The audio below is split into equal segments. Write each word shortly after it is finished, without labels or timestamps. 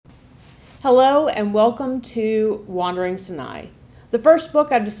Hello and welcome to Wandering Sinai. The first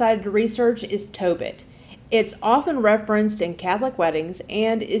book I decided to research is Tobit. It's often referenced in Catholic weddings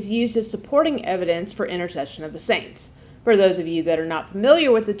and is used as supporting evidence for intercession of the saints. For those of you that are not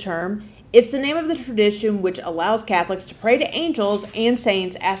familiar with the term, it's the name of the tradition which allows Catholics to pray to angels and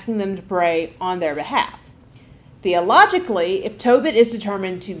saints asking them to pray on their behalf. Theologically, if Tobit is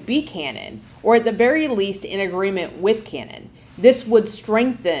determined to be canon, or at the very least in agreement with canon, this would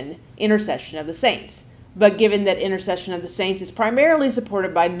strengthen intercession of the saints. But given that intercession of the saints is primarily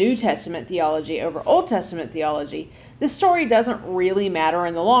supported by New Testament theology over Old Testament theology, this story doesn't really matter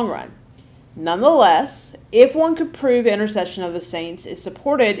in the long run. Nonetheless, if one could prove intercession of the saints is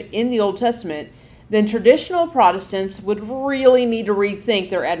supported in the Old Testament, then traditional Protestants would really need to rethink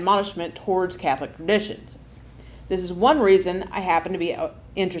their admonishment towards Catholic traditions. This is one reason I happen to be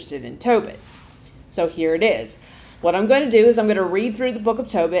interested in Tobit. So here it is. What I'm going to do is I'm going to read through the book of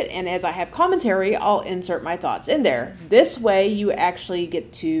Tobit, and as I have commentary, I'll insert my thoughts in there. This way you actually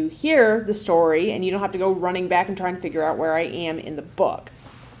get to hear the story, and you don't have to go running back and trying to figure out where I am in the book.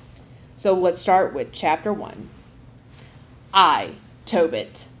 So let's start with chapter 1. I,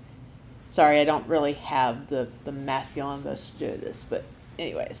 Tobit. Sorry, I don't really have the masculine voice to do this, but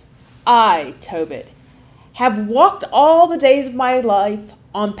anyways. I, Tobit, have walked all the days of my life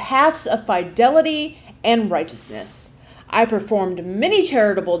on paths of fidelity and righteousness. I performed many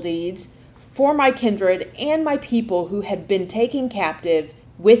charitable deeds for my kindred and my people who had been taken captive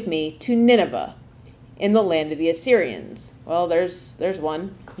with me to Nineveh in the land of the Assyrians. Well, there's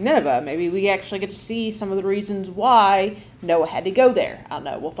one, Nineveh. Maybe we actually get to see some of the reasons why Noah had to go there. I don't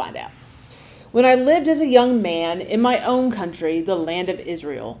know, we'll find out. When I lived as a young man in my own country, the land of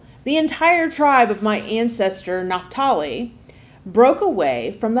Israel, the entire tribe of my ancestor Naphtali broke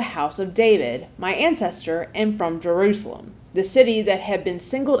away from the house of David, my ancestor, and from Jerusalem, the city that had been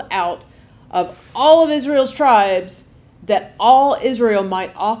singled out of all of Israel's tribes, that all Israel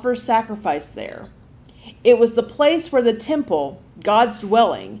might offer sacrifice there. It was the place where the temple, God's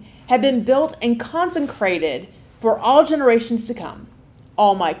dwelling, had been built and consecrated for all generations to come.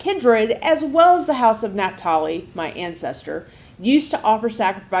 All my kindred, as well as the house of Naphtali, my ancestor, used to offer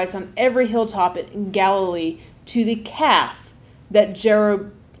sacrifice on every hilltop in Galilee to the calf that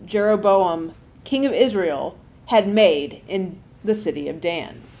Jeroboam, king of Israel, had made in the city of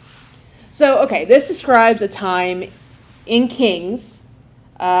Dan. So, okay, this describes a time in Kings,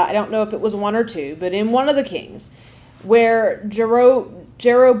 I don't know if it was one or two, but in one of the Kings, where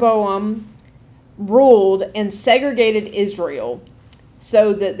Jeroboam ruled and segregated Israel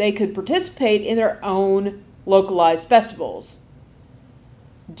so that they could participate in their own localized festivals.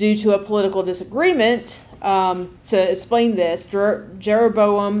 Due to a political disagreement, to explain this,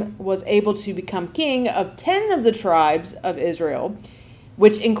 Jeroboam was able to become king of 10 of the tribes of Israel,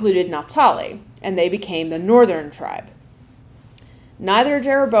 which included Naphtali, and they became the northern tribe. Neither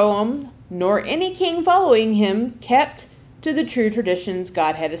Jeroboam nor any king following him kept to the true traditions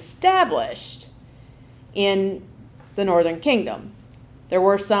God had established in the northern kingdom. There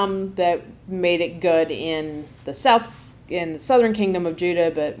were some that made it good in the southern kingdom of Judah,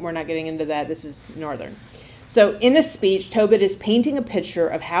 but we're not getting into that. This is northern. So in this speech, Tobit is painting a picture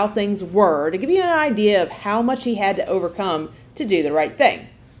of how things were to give you an idea of how much he had to overcome to do the right thing.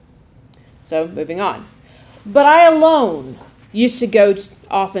 So moving on. But I alone used to go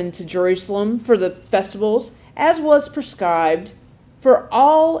often to Jerusalem for the festivals, as was prescribed for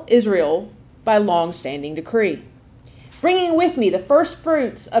all Israel by long-standing decree, bringing with me the first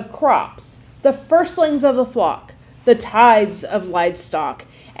fruits of crops, the firstlings of the flock, the tithes of livestock,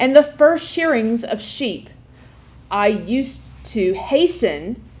 and the first shearings of sheep. I used to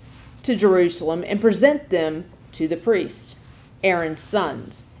hasten to Jerusalem and present them to the priest, Aaron's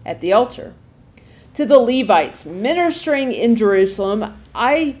sons, at the altar. To the Levites ministering in Jerusalem,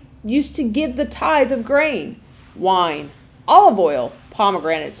 I used to give the tithe of grain, wine, olive oil,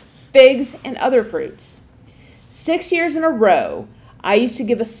 pomegranates, figs, and other fruits. 6 years in a row, I used to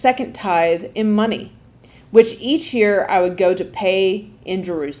give a second tithe in money, which each year I would go to pay in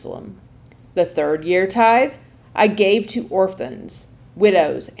Jerusalem. The third year tithe I gave to orphans,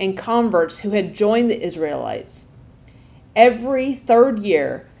 widows, and converts who had joined the Israelites. Every third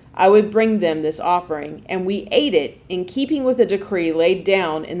year I would bring them this offering, and we ate it in keeping with the decree laid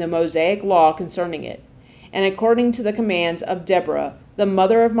down in the Mosaic law concerning it, and according to the commands of Deborah, the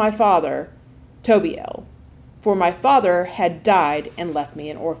mother of my father, Tobiel, for my father had died and left me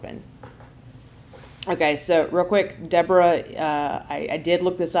an orphan. Okay, so real quick, Deborah, I did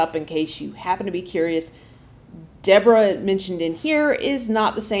look this up in case you happen to be curious. Deborah mentioned in here is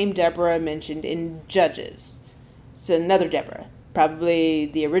not the same Deborah mentioned in Judges. It's another Deborah. Probably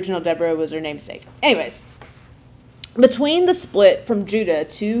the original Deborah was her namesake. Anyways, between the split from Judah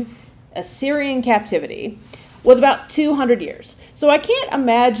to Assyrian captivity was about 200 years. So I can't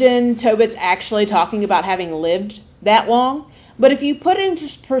imagine Tobit's actually talking about having lived that long. But if you put it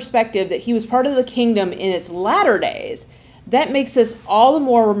into perspective that he was part of the kingdom in its latter days, that makes this all the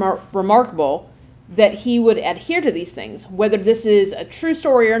more remarkable that he would adhere to these things. Whether this is a true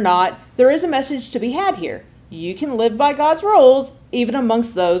story or not, there is a message to be had here. You can live by God's rules, even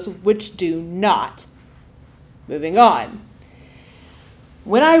amongst those which do not. Moving on.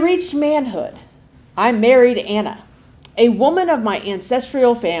 When I reached manhood, I married Anna, a woman of my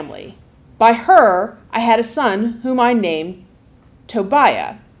ancestral family. By her, I had a son whom I named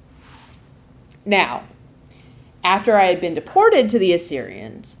Tobiah. Now, after I had been deported to the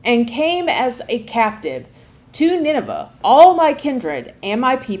Assyrians and came as a captive to Nineveh, all my kindred and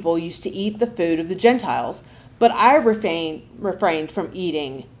my people used to eat the food of the Gentiles, but I refrained from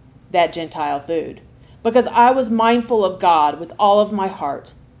eating that Gentile food, because I was mindful of God with all of my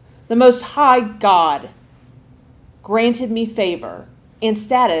heart. The Most High God granted me favor and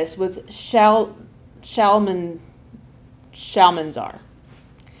status with Shalmaneser,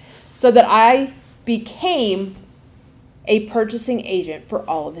 so that I became a purchasing agent for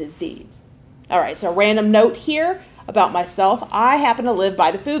all of his deeds. All right, so a random note here about myself. I happen to live by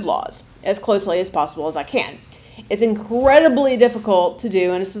the food laws as closely as possible as I can. It's incredibly difficult to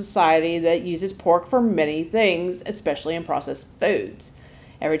do in a society that uses pork for many things, especially in processed foods.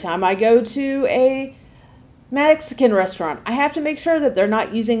 Every time I go to a Mexican restaurant, I have to make sure that they're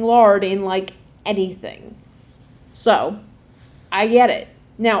not using lard in like anything. So, I get it.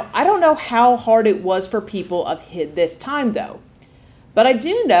 Now, I don't know how hard it was for people of this time, though. But I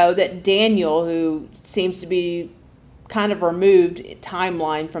do know that Daniel, who seems to be kind of removed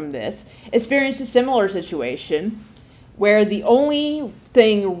timeline from this, experienced a similar situation where the only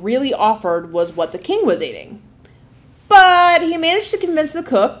thing really offered was what the king was eating. But he managed to convince the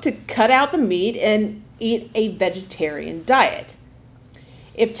cook to cut out the meat and eat a vegetarian diet.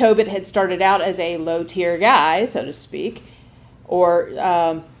 If Tobit had started out as a low-tier guy, so to speak,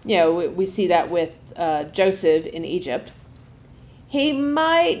 or, we see that with Joseph in Egypt, he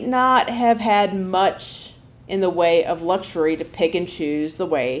might not have had much in the way of luxury to pick and choose the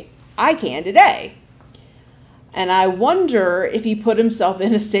way I can today. And I wonder if he put himself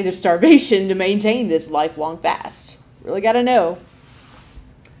in a state of starvation to maintain this lifelong fast. Really got to know.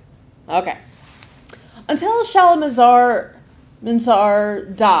 Okay. Until Shalmaneser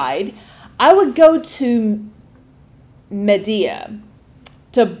died, I would go to Media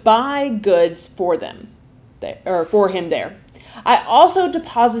to buy goods for him there. I also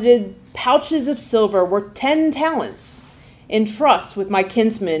deposited pouches of silver worth 10 talents in trust with my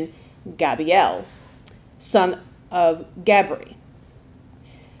kinsman Gabiel, son of Gabri,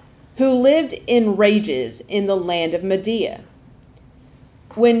 who lived in rages in the land of Media.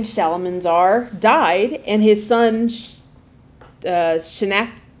 When Shalmaneser died and his son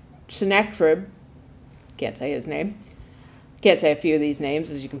Sennacherib, can't say his name, can't say a few of these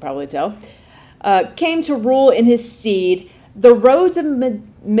names, as you can probably tell, came to rule in his stead, the roads of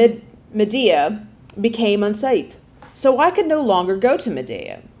Media became unsafe, so I could no longer go to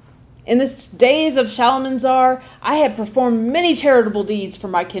Media. In the days of Shalmaneser, I had performed many charitable deeds for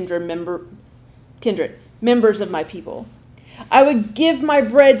my kindred, members of my people. I would give my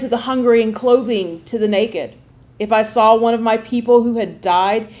bread to the hungry and clothing to the naked. If I saw one of my people who had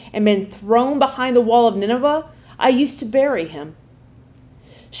died and been thrown behind the wall of Nineveh, I used to bury him.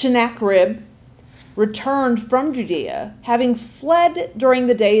 Sennacherib returned from Judea, having fled during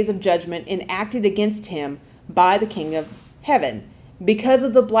the days of judgment enacted against him by the King of Heaven, because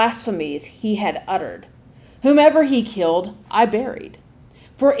of the blasphemies he had uttered. Whomever he killed, I buried.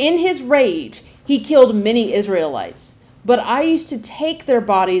 For in his rage he killed many Israelites, but I used to take their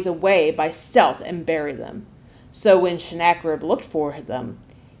bodies away by stealth and bury them. So when Sennacherib looked for them,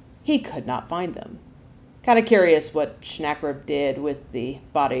 he could not find them. Kind of curious what Sennacherib did with the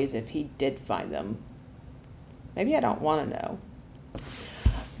bodies if he did find them. Maybe I don't want to know.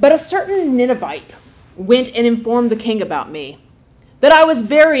 But a certain Ninevite went and informed the king about me, that I was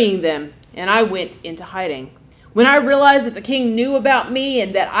burying them, and I went into hiding. When I realized that the king knew about me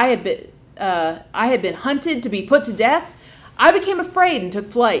and that I had been hunted to be put to death, I became afraid and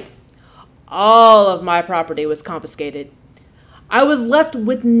took flight. All of my property was confiscated. I was left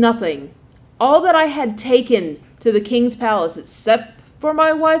with nothing. All that I had taken to the king's palace, except for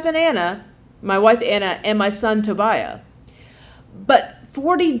my wife Anna and my son Tobiah. But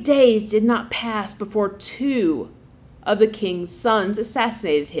 40 days did not pass before 2 of the king's sons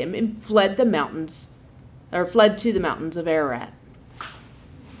assassinated him and fled to the mountains of Ararat.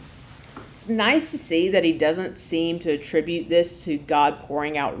 It's nice to see that he doesn't seem to attribute this to God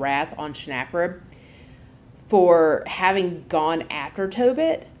pouring out wrath on Sennacherib for having gone after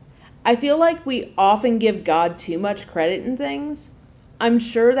Tobit. I feel like we often give God too much credit in things. I'm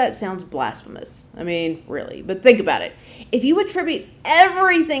sure that sounds blasphemous. I mean, really. But think about it. If you attribute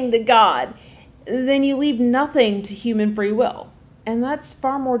everything to God, then you leave nothing to human free will. And that's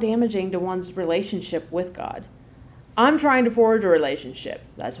far more damaging to one's relationship with God. I'm trying to forge a relationship.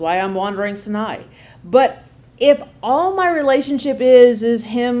 That's why I'm wandering Sinai. But if all my relationship is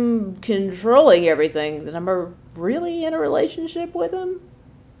him controlling everything, then I'm really in a relationship with him.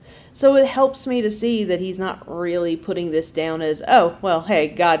 So it helps me to see that he's not really putting this down as, oh, well, hey,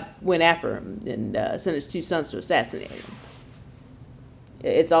 God went after him and sent his 2 sons to assassinate him.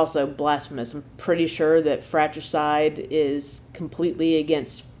 It's also blasphemous. I'm pretty sure that fratricide is completely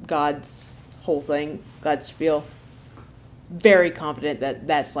against God's whole thing, God's spiel. Very confident that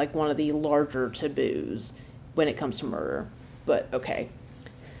that's like one of the larger taboos when it comes to murder. But okay.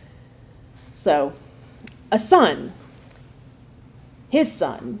 So, a son, his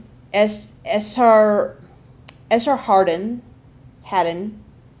son, Esarhaddon,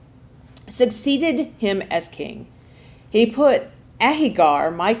 succeeded him as king. He put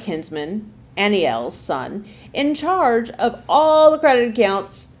Ahigar, my kinsman, Aniel's son, in charge of all the credit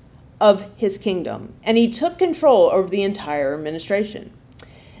accounts of his kingdom, and he took control over the entire administration.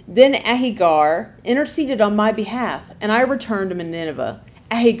 Then Ahigar interceded on my behalf, and I returned to Nineveh.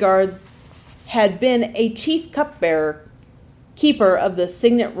 Ahigar had been a chief cupbearer, keeper of the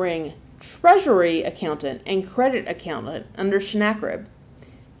signet ring, treasury accountant, and credit accountant under Sennacherib,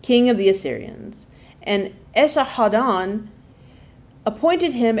 king of the Assyrians. And Esarhaddon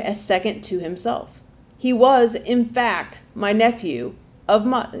appointed him as second to himself. He was, in fact, my nephew of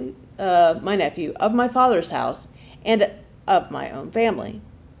my father's house and of my own family.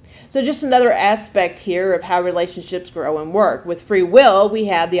 So just another aspect here of how relationships grow and work. With free will, we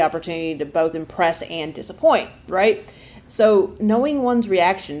have the opportunity to both impress and disappoint, right? So knowing one's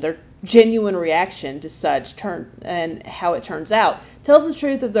reaction, their genuine reaction to such and how it turns out, tells the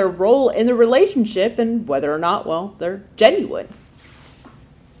truth of their role in the relationship and whether or not, well, they're genuine.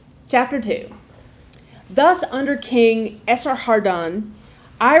 Chapter 2. Thus, under King Esarhaddon,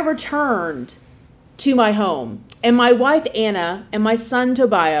 I returned to my home, and my wife Anna and my son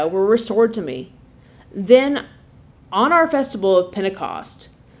Tobiah were restored to me. Then, on our festival of Pentecost,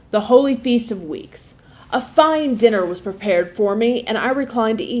 the holy feast of weeks, a fine dinner was prepared for me, and I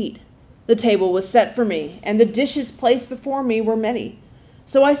reclined to eat. The table was set for me, and the dishes placed before me were many.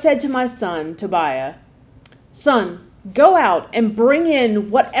 So I said to my son Tobiah, "Son, go out and bring in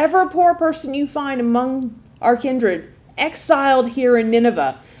whatever poor person you find among our kindred, exiled here in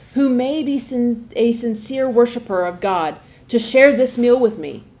Nineveh, who may be a sincere worshiper of God, to share this meal with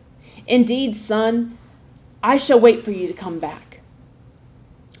me. Indeed, son, I shall wait for you to come back."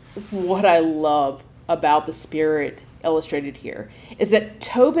 What I love about the spirit illustrated here is that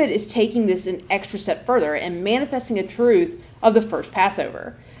Tobit is taking this an extra step further and manifesting a truth of the first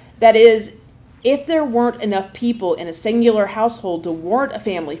Passover. That is, if there weren't enough people in a singular household to warrant a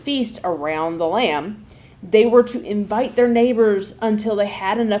family feast around the lamb, they were to invite their neighbors until they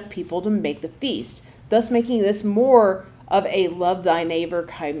had enough people to make the feast, thus making this more of a love thy neighbor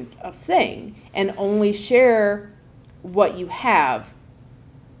kind of thing, and only share what you have.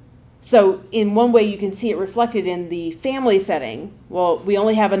 So in one way you can see it reflected in the family setting. Well, we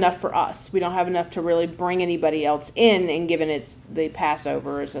only have enough for us. We don't have enough to really bring anybody else in, and given it's the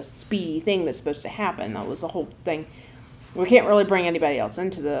Passover is a speedy thing that's supposed to happen. That was the whole thing. We can't really bring anybody else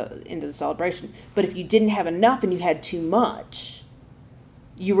into the celebration. But if you didn't have enough and you had too much,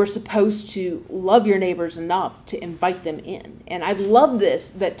 you were supposed to love your neighbors enough to invite them in. And I love this,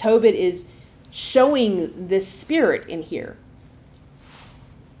 that Tobit is showing this spirit in here.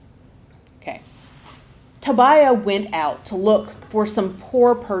 Okay. Tobiah went out to look for some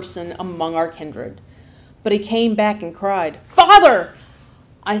poor person among our kindred, but he came back and cried, "Father!"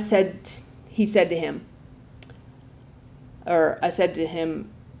 I said to him,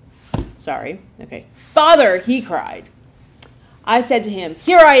 "Father," he cried. I said to him,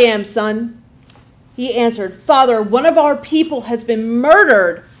 "Here I am, son." He answered, "Father, one of our people has been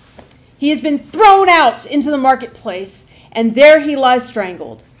murdered. He has been thrown out into the marketplace, and there he lies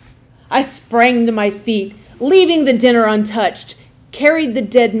strangled." I sprang to my feet, leaving the dinner untouched, carried the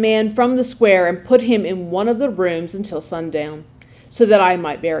dead man from the square, and put him in one of the rooms until sundown, so that I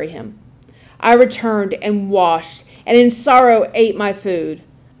might bury him. I returned and washed, and in sorrow ate my food.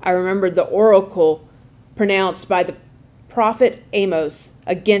 I remembered the oracle pronounced by the prophet Amos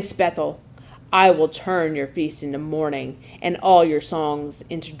against Bethel. I will turn your feast into mourning, and all your songs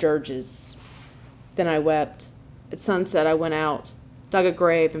into dirges. Then I wept. At sunset I went out, dug a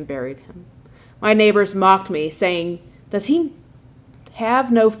grave, and buried him. My neighbors mocked me, saying, "Does he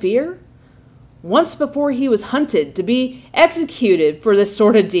have no fear? Once before he was hunted to be executed for this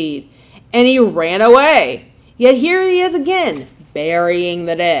sort of deed, and he ran away. Yet here he is again, burying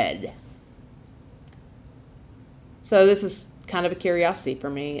the dead." So this is kind of a curiosity for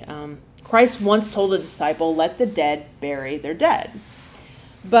me. Christ once told a disciple, "Let the dead bury their dead."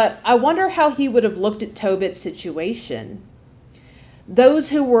 But I wonder how he would have looked at Tobit's situation. Those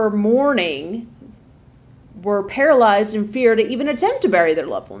who were mourning were paralyzed in fear to even attempt to bury their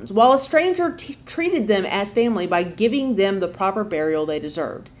loved ones, while a stranger treated them as family by giving them the proper burial they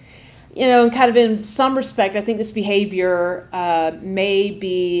deserved. And kind of in some respect, I think this behavior may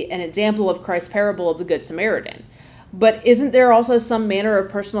be an example of Christ's parable of the Good Samaritan. But isn't there also some manner of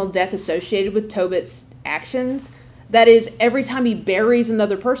personal death associated with Tobit's actions? That is, every time he buries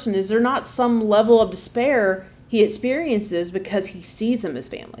another person, is there not some level of despair he experiences because he sees them as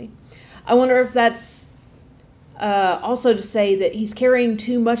family? I wonder if that's also to say that he's carrying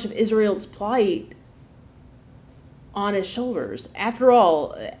too much of Israel's plight on his shoulders. After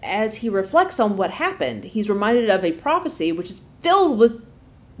all, as he reflects on what happened, he's reminded of a prophecy which is filled with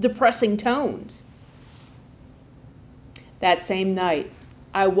depressing tones. That same night,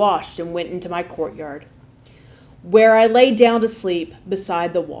 I washed and went into my courtyard, where I lay down to sleep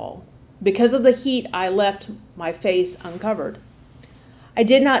beside the wall. Because of the heat, I left my face uncovered. I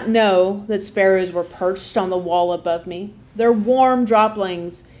did not know that sparrows were perched on the wall above me. Their warm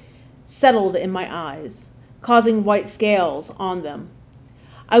droplings settled in my eyes, causing white scales on them.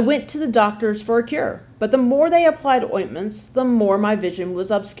 I went to the doctors for a cure, but the more they applied ointments, the more my vision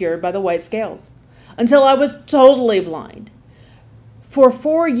was obscured by the white scales, until I was totally blind. For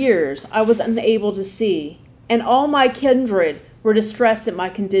 4 years I was unable to see, and all my kindred were distressed at my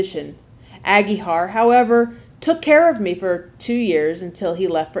condition. Agihar, however, took care of me for 2 years until he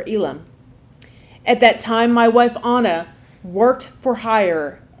left for Elam. At that time, my wife Anna worked for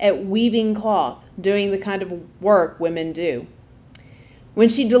hire at weaving cloth, doing the kind of work women do. When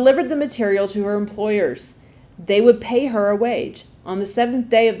she delivered the material to her employers, they would pay her a wage. On the 7th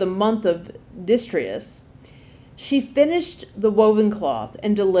day of the month of Distrius, she finished the woven cloth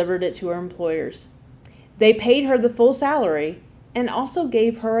and delivered it to her employers. They paid her the full salary and also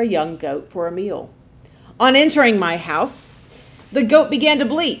gave her a young goat for a meal. On entering my house, the goat began to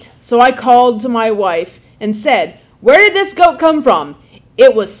bleat, so I called to my wife and said, "Where did this goat come from?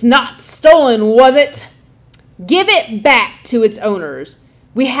 It was not stolen, was it? Give it back to its owners.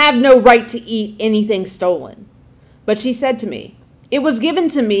 We have no right to eat anything stolen." But she said to me, "It was given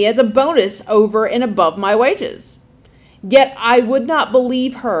to me as a bonus over and above my wages." Yet I would not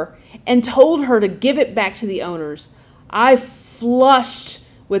believe her and told her to give it back to the owners. I flushed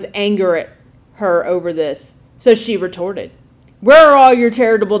with anger at her over this. So she retorted, "Where are all your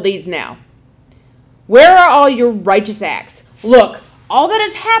charitable deeds now? Where are all your righteous acts? Look, all that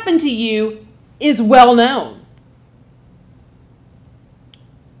has happened to you is well known."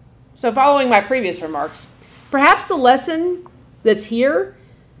 So following my previous remarks, perhaps the lesson that's here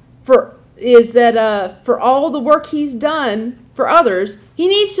is that for all the work he's done for others, he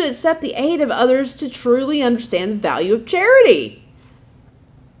needs to accept the aid of others to truly understand the value of charity.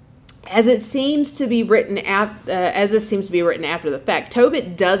 As it seems to be written after the fact,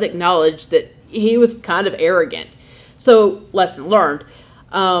 Tobit does acknowledge that he was kind of arrogant. So, lesson learned.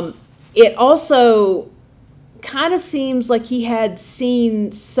 It also kind of seems like he had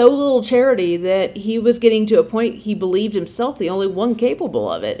seen so little charity that he was getting to a point he believed himself the only one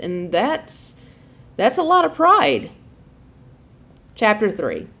capable of it, and that's a lot of pride. Chapter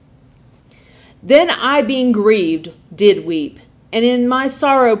 3. Then I, being grieved, did weep, and in my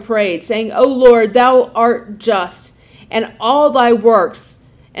sorrow prayed, saying, "O Lord, thou art just, and all thy works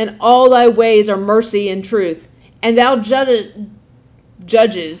and all thy ways are mercy and truth, and thou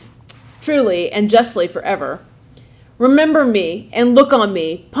judges truly and justly forever. Remember me and look on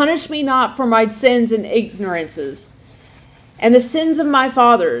me. Punish me not for my sins and ignorances, and the sins of my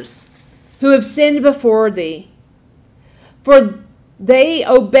fathers, who have sinned before thee. For they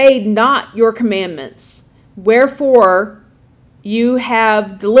obeyed not your commandments. Wherefore you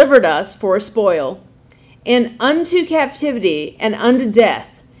have delivered us for a spoil, and unto captivity and unto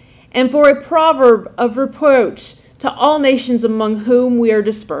death, and for a proverb of reproach to all nations among whom we are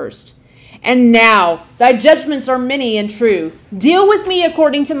dispersed. And now thy judgments are many and true. Deal with me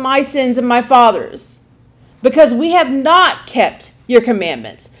according to my sins and my fathers, because we have not kept your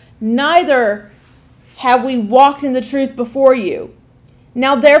commandments, neither have we walked in the truth before you.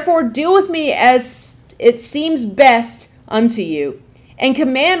 Now therefore deal with me as it seems best unto you, and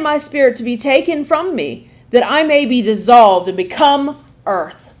command my spirit to be taken from me, that I may be dissolved and become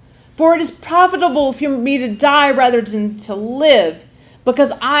earth. For it is profitable for me to die rather than to live,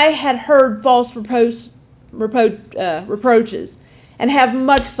 because I had heard false reproaches, and have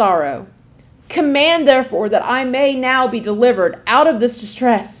much sorrow. Command therefore that I may now be delivered out of this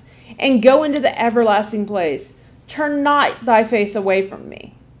distress, and go into the everlasting place. Turn not thy face away from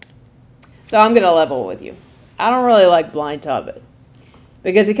me. So I'm going to level with you. I don't really like Blind Tobit,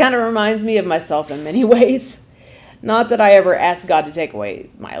 because he kind of reminds me of myself in many ways. Not that I ever asked God to take away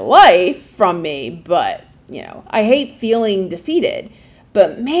my life from me, but, I hate feeling defeated.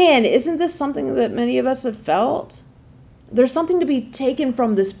 But man, isn't this something that many of us have felt? There's something to be taken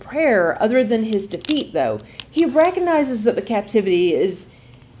from this prayer other than his defeat, though. He recognizes that the captivity is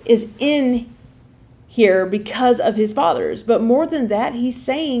in here because of his fathers. But more than that, he's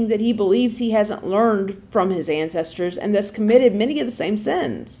saying that he believes he hasn't learned from his ancestors and thus committed many of the same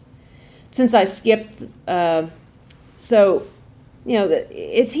sins. Since I skipped, it's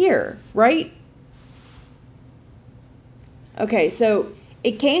here, right? Okay, so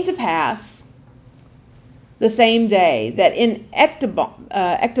it came to pass the same day that in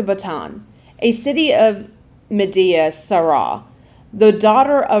Ecbatana, a city of Media Sarah, the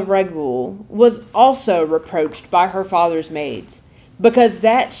daughter of Raguel was also reproached by her father's maids, because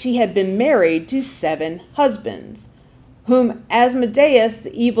that she had been married to 7 husbands, whom Asmodeus,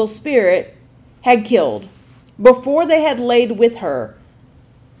 the evil spirit, had killed, before they had laid with her.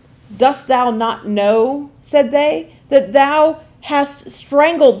 Dost thou not know, said they, that thou hast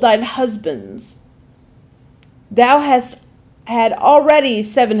strangled thine husbands? Thou hast had already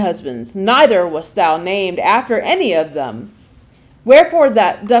 7 husbands, neither wast thou named after any of them. Wherefore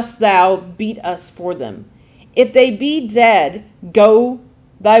that dost thou beat us for them? If they be dead, go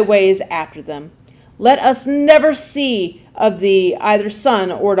thy ways after them. Let us never see of thee either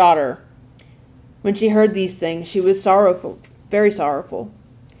son or daughter. When she heard these things, she was sorrowful, very sorrowful,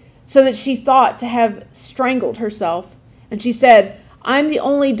 so that she thought to have strangled herself. And she said, I am the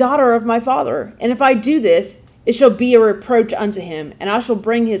only daughter of my father, and if I do this, it shall be a reproach unto him, and I shall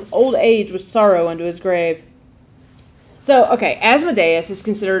bring his old age with sorrow unto his grave. So, Asmodeus is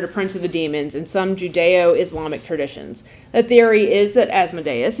considered a prince of the demons in some Judeo-Islamic traditions. The theory is that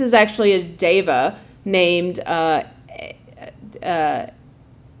Asmodeus is actually a deva named,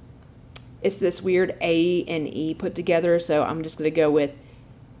 it's this weird A and E put together, so I'm just going to go with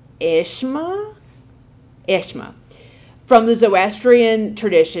Ishma, from the Zoroastrian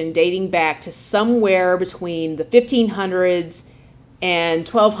tradition dating back to somewhere between the 1500s and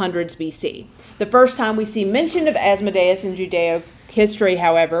 1200s BC. The first time we see mention of Asmodeus in Judeo history,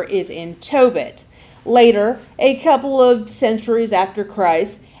 however, is in Tobit. Later, a couple of centuries after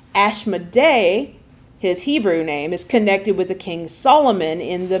Christ, Ashmedai, his Hebrew name, is connected with the king Solomon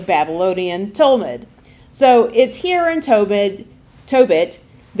in the Babylonian Talmud. So it's here in Tobit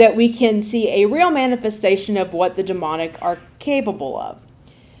that we can see a real manifestation of what the demonic are capable of.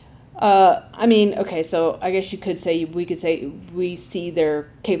 So I guess we could say we see their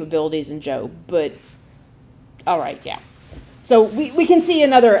capabilities in Job, but all right, yeah. So we can see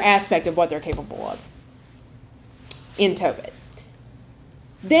another aspect of what they're capable of in Tobit.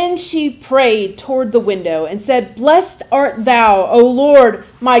 Then she prayed toward the window and said, Blessed art thou, O Lord,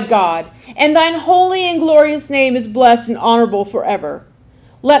 my God, and thine holy and glorious name is blessed and honorable forever.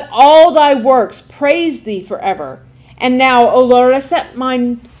 Let all thy works praise thee forever. And now, O Lord, I set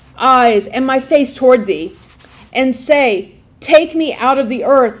mine eyes and my face toward thee, and say, Take me out of the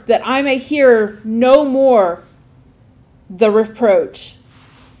earth, that I may hear no more the reproach.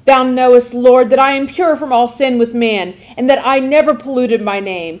 Thou knowest, Lord, that I am pure from all sin with man, and that I never polluted my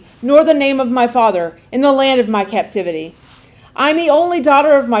name, nor the name of my father, in the land of my captivity. I am the only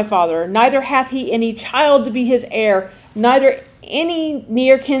daughter of my father, neither hath he any child to be his heir, neither any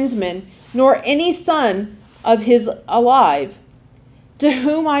near kinsman, nor any son of his alive, to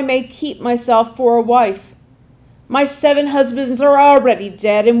whom I may keep myself for a wife. My 7 husbands are already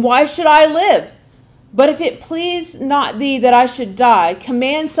dead, and why should I live? But if it please not thee that I should die,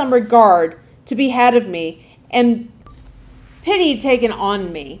 command some regard to be had of me, and pity taken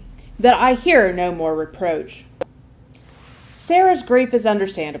on me, that I hear no more reproach. Sarah's grief is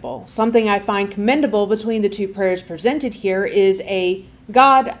understandable. Something I find commendable between the 2 prayers presented here is a,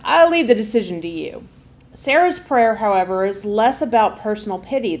 God, I leave the decision to you. Sarah's prayer, however, is less about personal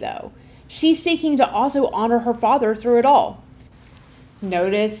pity, though. She's seeking to also honor her father through it all.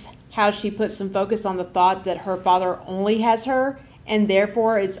 Notice how she puts some focus on the thought that her father only has her, and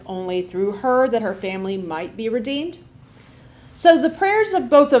therefore it's only through her that her family might be redeemed. So the prayers of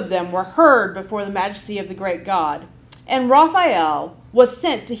both of them were heard before the majesty of the great God, and Raphael was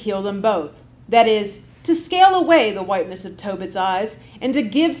sent to heal them both. That is, to scale away the whiteness of Tobit's eyes, and to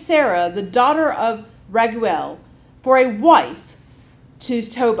give Sarah, the daughter of Raguel, for a wife to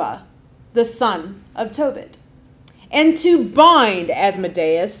Tobiah, the son of Tobit, and to bind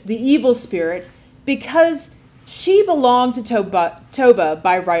Asmodeus, the evil spirit, because she belonged to Tobiah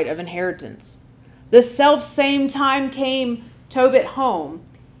by right of inheritance. The self-same time came Tobit home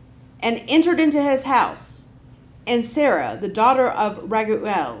and entered into his house, and Sarah, the daughter of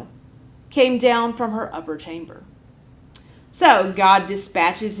Raguel, came down from her upper chamber. So God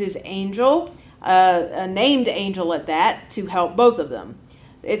dispatches his angel, a named angel at that, to help both of them.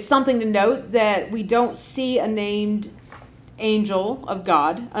 It's something to note that we don't see a named angel of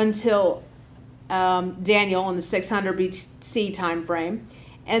God until Daniel in the 600 BC time frame,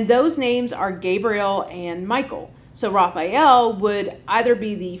 and those names are Gabriel and Michael. So Raphael would either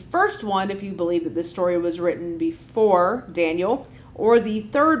be the first one, if you believe that this story was written before Daniel, or the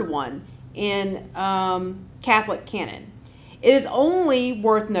third one in Catholic canon. It is only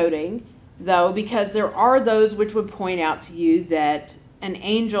worth noting, though, because there are those which would point out to you that an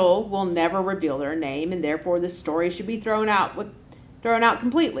angel will never reveal their name, and therefore this story should be thrown out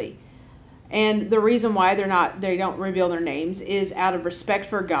completely. And the reason why they don't reveal their names is out of respect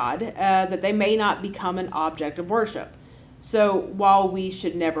for God, that they may not become an object of worship. So while we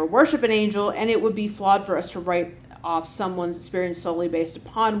should never worship an angel, and it would be flawed for us to write off someone's experience solely based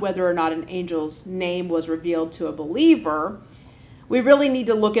upon whether or not an angel's name was revealed to a believer, we really need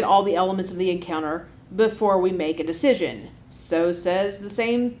to look at all the elements of the encounter before we make a decision. So says the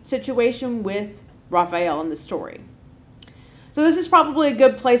same situation with Raphael in the story. So this is probably a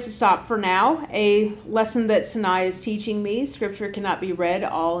good place to stop for now. A lesson that Sinai is teaching me. Scripture cannot be read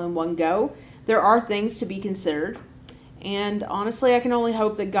all in one go. There are things to be considered. And honestly, I can only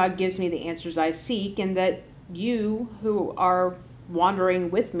hope that God gives me the answers I seek, and that you who are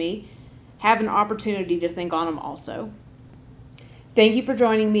wandering with me have an opportunity to think on them also. Thank you for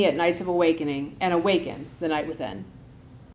joining me at Nights of Awakening, and awaken the night within.